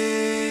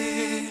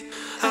me?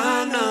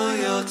 I know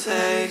you'll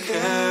take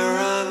care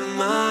of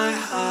my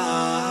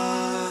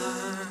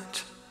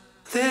heart.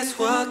 This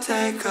will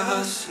take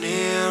us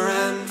near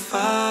and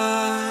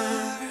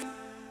far.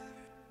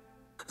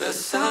 The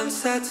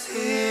sunset's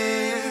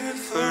here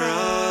for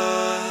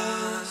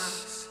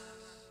us.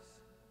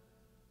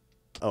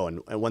 Oh,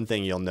 and one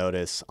thing you'll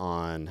notice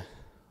on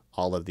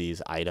all of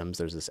these items,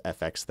 there's this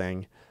FX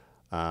thing.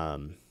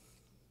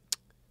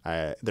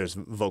 There's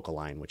vocal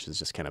line, which is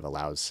just kind of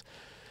allows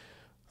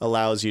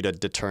you to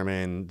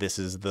determine this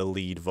is the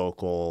lead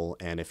vocal,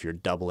 and if you're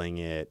doubling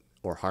it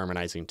or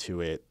harmonizing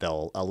to it,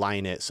 they'll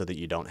align it so that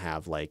you don't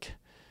have like,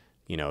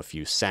 you know, if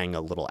you sang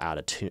a little out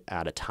of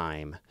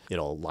time,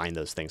 it'll line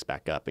those things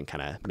back up and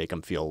kind of make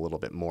them feel a little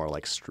bit more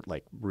like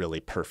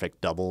really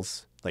perfect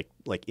doubles, like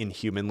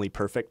inhumanly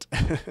perfect.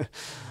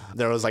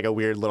 There was like a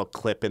weird little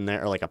clip in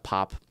there, or like a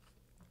pop,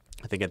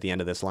 I think, at the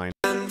end of this line.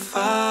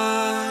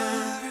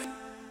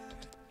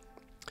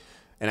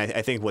 And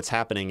I think what's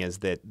happening is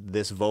that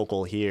this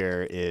vocal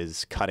here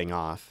is cutting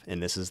off,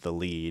 and this is the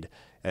lead,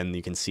 and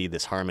you can see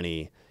this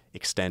harmony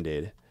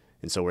extended.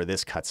 And so where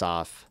this cuts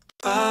off,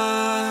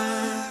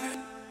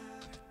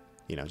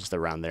 you know, just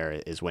around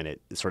there is when it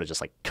sort of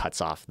just like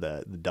cuts off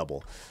the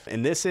double.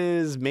 And this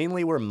is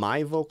mainly where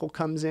my vocal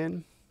comes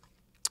in.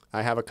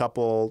 I have a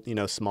couple, you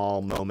know,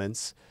 small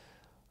moments.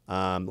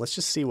 Let's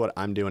just see what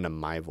I'm doing to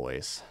my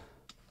voice.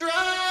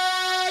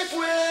 Drive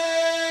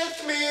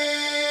with me.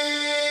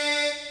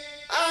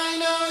 I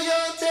know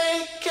you'll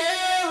take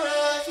care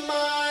of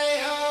my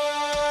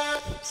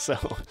heart. So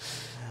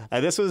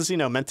this was, you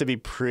know, meant to be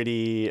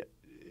pretty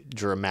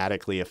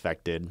dramatically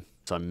affected.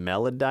 So I'm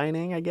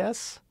melodyning, I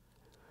guess.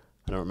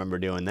 I don't remember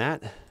doing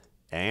that.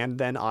 And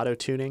then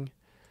auto-tuning.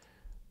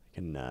 I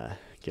can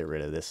get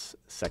rid of this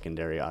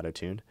secondary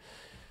auto-tune.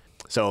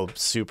 So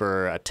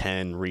super a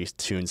 10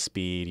 retune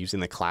speed using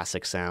the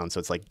classic sound. So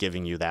it's like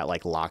giving you that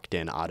like locked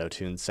in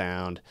auto-tune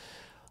sound.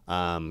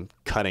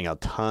 Cutting a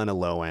ton of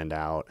low end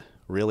out.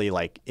 Really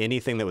like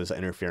anything that was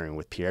interfering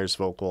with Pierre's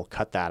vocal,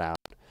 cut that out.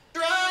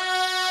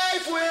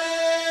 Drive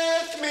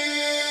with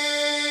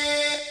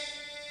me.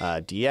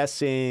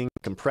 De-essing,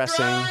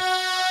 compressing.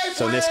 Drive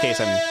So in this case,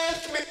 I'm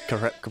with me.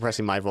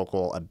 compressing my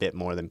vocal a bit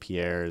more than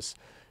Pierre's,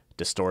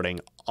 distorting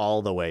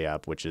all the way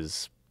up, which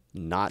is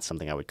not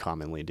something I would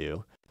commonly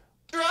do.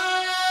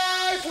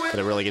 Drive with But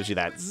it really gives you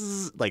that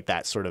zzz, like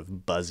that sort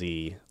of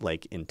buzzy,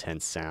 like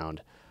intense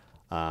sound.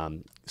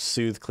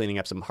 Soothe, cleaning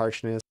up some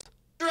harshness.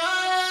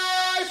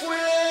 Drive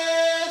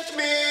with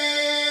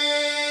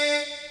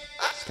me.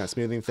 Just kind of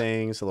smoothing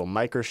things. A little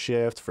micro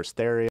shift for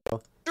stereo.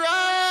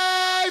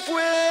 Drive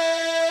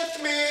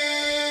with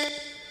me.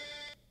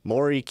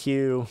 More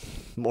EQ,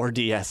 more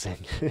de-essing.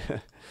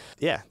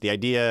 Yeah, the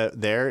idea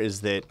there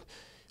is that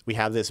we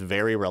have this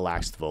very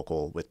relaxed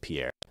vocal with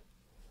Pierre.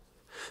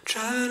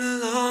 Driving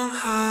along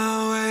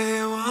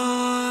Highway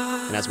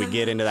 1. And as we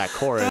get into that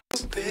chorus,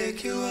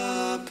 Pick you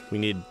up.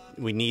 we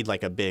need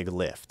like a big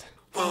lift.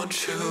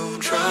 Won't you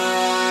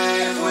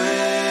drive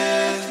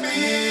with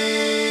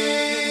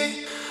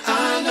me?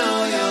 I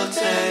know you'll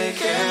take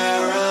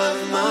care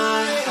of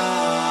my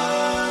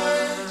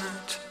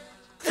heart.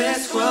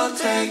 This will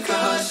take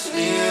us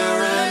near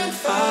and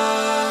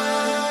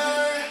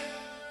far.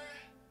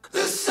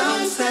 The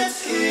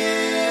sunset's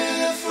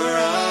here for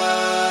us.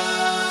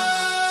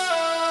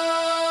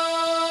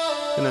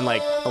 And then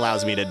like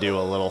allows me to do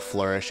a little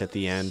flourish at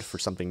the end for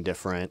something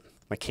different.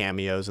 My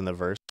cameos in the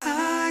verse.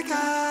 I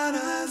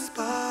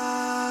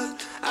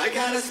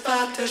got a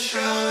spot to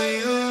show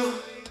you.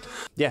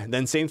 Yeah,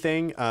 then same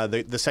thing.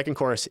 The second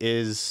chorus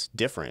is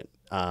different,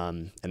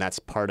 and that's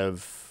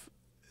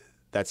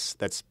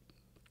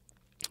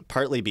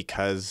partly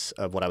because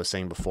of what I was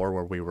saying before,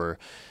 where we were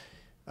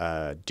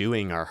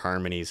doing our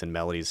harmonies and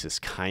melodies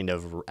just kind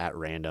of at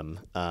random,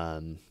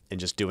 and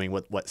just doing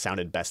what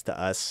sounded best to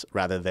us,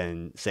 rather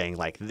than saying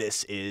like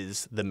this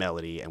is the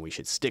melody and we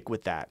should stick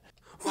with that.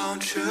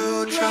 Won't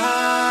you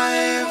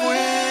drive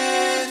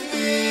with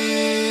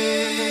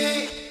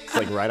me?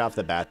 Like right off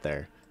the bat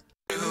there.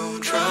 You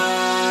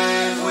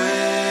drive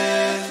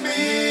with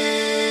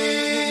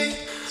me.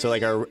 So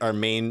like our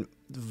main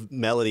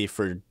melody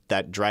for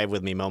that drive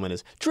with me moment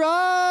is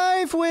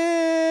drive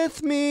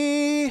with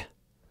me.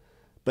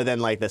 But then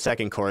like the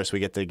second chorus, we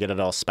get to get it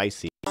all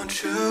spicy.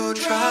 Won't you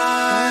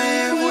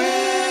drive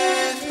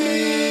with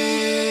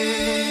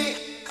me?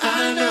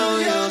 I know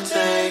you'll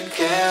take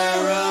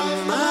care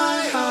of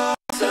my heart.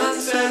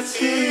 Sunset's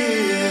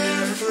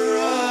here for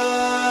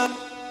us.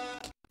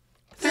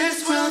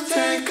 This will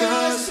take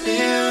us near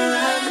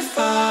and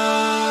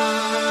far.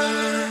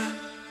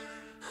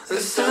 The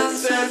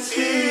sunset's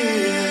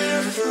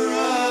here for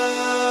us.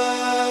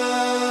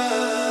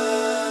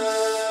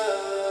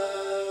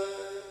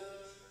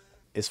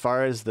 As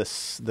far as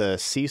the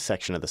C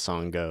section of the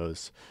song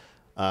goes,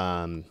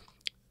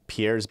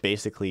 Pierre's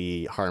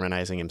basically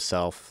harmonizing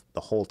himself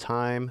the whole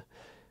time.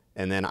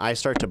 And then I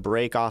start to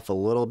break off a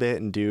little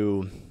bit and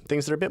do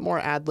things that are a bit more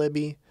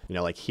ad-libby. You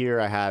know, like here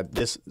I had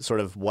this sort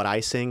of what I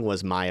sing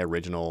was my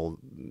original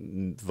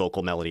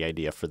vocal melody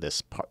idea for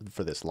this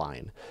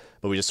line.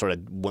 But we just sort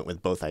of went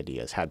with both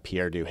ideas. Had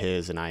Pierre do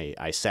his, and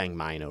I sang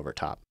mine over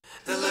top.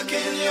 The look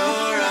in your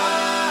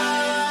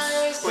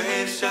eyes,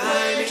 waves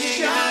shining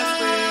as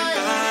we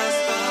pass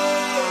by.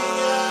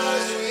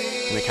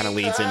 And it kind of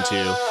leads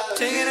into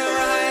Taking a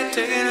ride,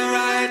 taking a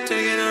ride,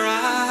 taking a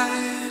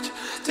ride,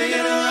 taking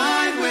a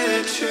ride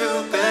with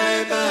you,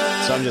 baby.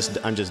 So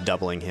I'm just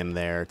doubling him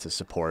there to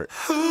support.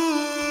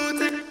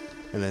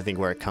 And I think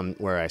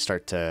where I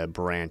start to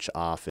branch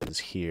off is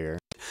here.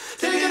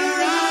 Taking a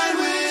ride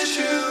with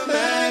you,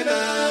 baby.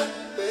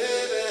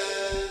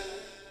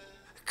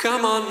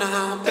 Come on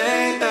now,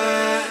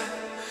 baby.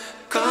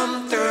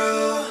 Come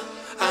through.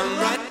 I'm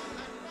right.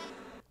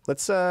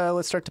 Let's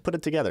start to put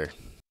it together.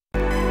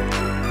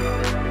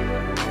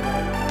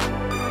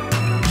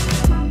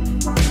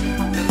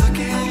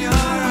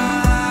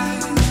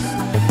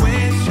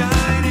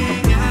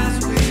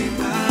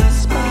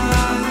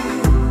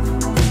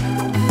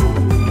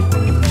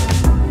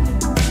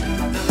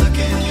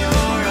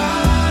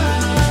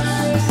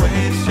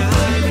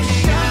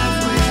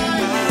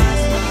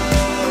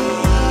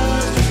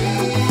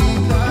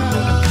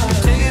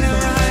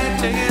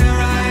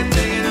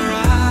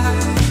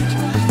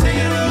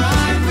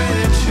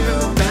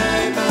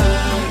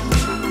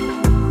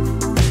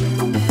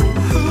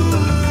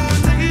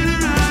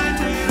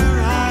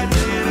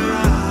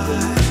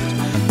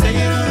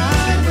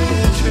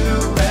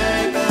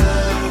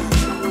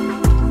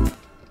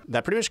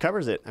 That pretty much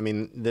covers it. I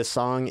mean, this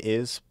song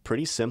is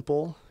pretty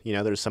simple. You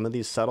know, there's some of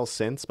these subtle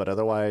synths, but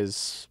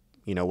otherwise,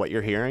 you know, what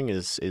you're hearing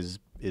is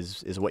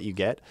what you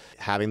get.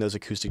 Having those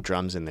acoustic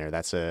drums in there,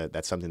 that's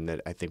something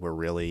that I think we're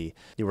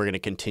going to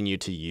continue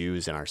to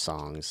use in our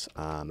songs.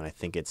 And I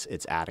think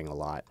it's adding a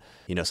lot.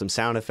 You know, some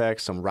sound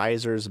effects, some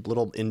risers,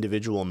 little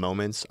individual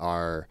moments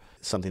are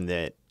something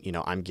that, you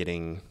know, I'm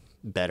getting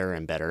better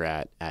and better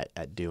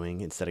at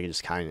doing, instead of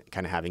just kind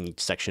of having each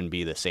section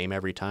be the same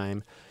every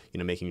time. You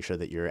know, making sure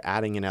that you're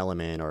adding an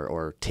element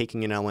or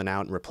taking an element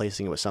out and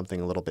replacing it with something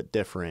a little bit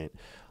different.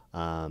 You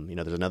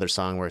know, there's another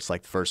song where it's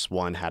like verse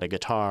 1 had a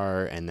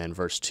guitar, and then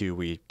verse 2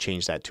 we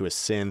changed that to a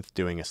synth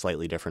doing a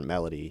slightly different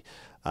melody,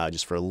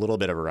 just for a little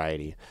bit of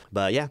variety.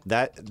 But yeah,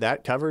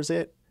 that covers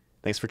it.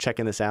 Thanks for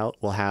checking this out.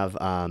 We'll have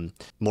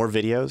more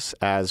videos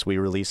as we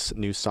release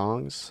new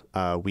songs.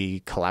 We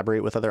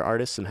collaborate with other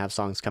artists and have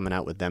songs coming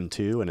out with them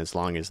too, and as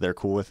long as they're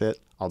cool with it,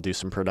 I'll do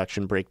some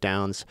production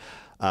breakdowns.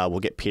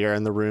 We'll get Pierre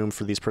in the room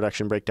for these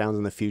production breakdowns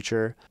in the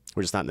future.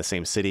 We're just not in the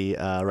same city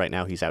right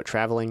now. He's out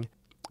traveling.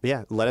 But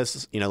yeah,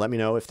 let me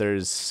know if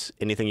there's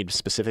anything you'd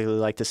specifically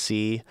like to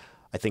see.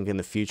 I think in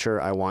the future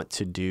I want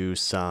to do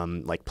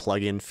some like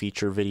plugin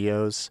feature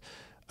videos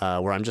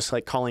where I'm just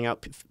like calling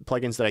out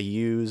plugins that I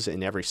use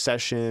in every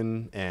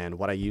session and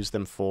what I use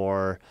them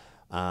for.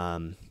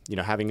 You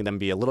know, having them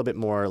be a little bit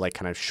more like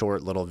kind of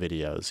short little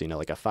videos, you know,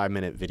 like a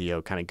 5-minute video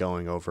kind of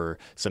going over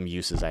some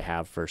uses I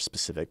have for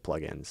specific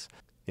plugins.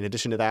 In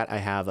addition to that, I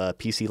have a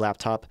PC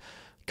laptop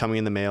coming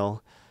in the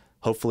mail,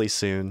 hopefully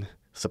soon.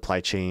 Supply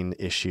chain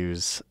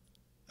issues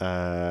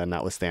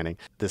notwithstanding.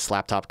 This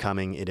laptop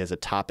coming, it is a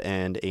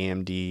top-end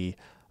AMD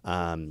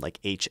like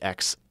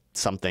HX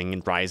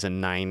something, Ryzen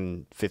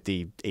 9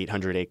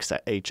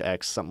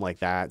 5800HX, something like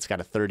that. It's got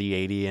a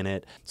 3080 in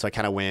it. So I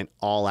kind of went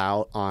all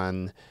out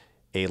on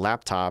a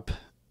laptop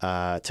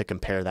to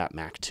compare that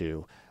Mac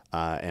to.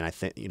 And I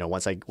think, you know,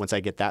 once I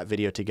get that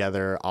video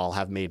together, I'll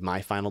have made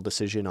my final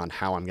decision on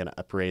how I'm going to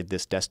upgrade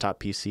this desktop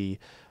PC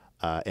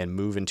and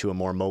move into a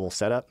more mobile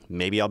setup.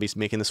 Maybe I'll be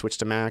making the switch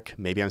to Mac.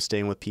 Maybe I'm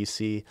staying with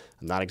PC.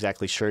 I'm not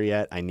exactly sure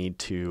yet. I need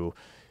to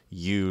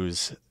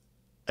use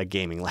a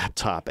gaming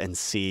laptop and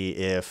see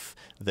if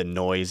the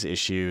noise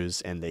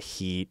issues and the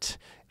heat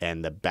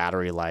and the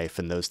battery life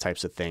and those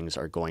types of things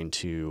are going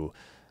to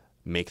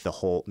make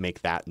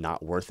that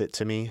not worth it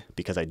to me,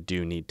 because I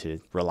do need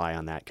to rely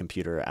on that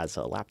computer as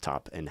a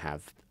laptop and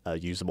have a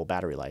usable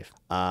battery life.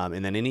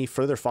 And then any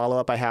further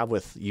follow-up I have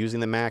with using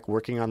the Mac,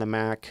 working on the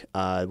Mac,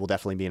 will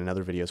definitely be in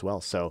another video as well.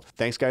 So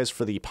thanks guys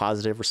for the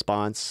positive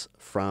response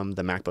from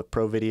the MacBook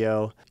Pro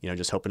video. You know,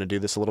 just hoping to do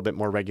this a little bit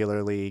more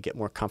regularly, get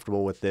more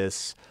comfortable with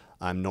this.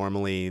 I'm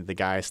normally the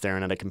guy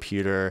staring at a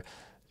computer,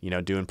 you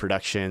know, doing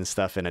production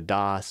stuff in a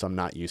DAW, so I'm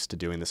not used to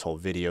doing this whole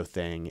video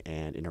thing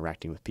and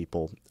interacting with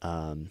people.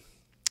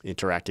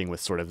 Interacting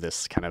with sort of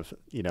this kind of,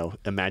 you know,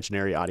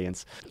 imaginary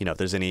audience. You know, if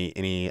there's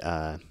anything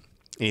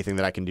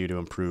that I can do to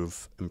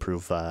improve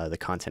the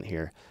content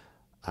here,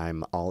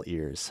 I'm all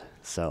ears.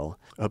 So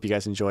I hope you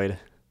guys enjoyed,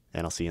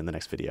 and I'll see you in the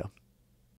next video.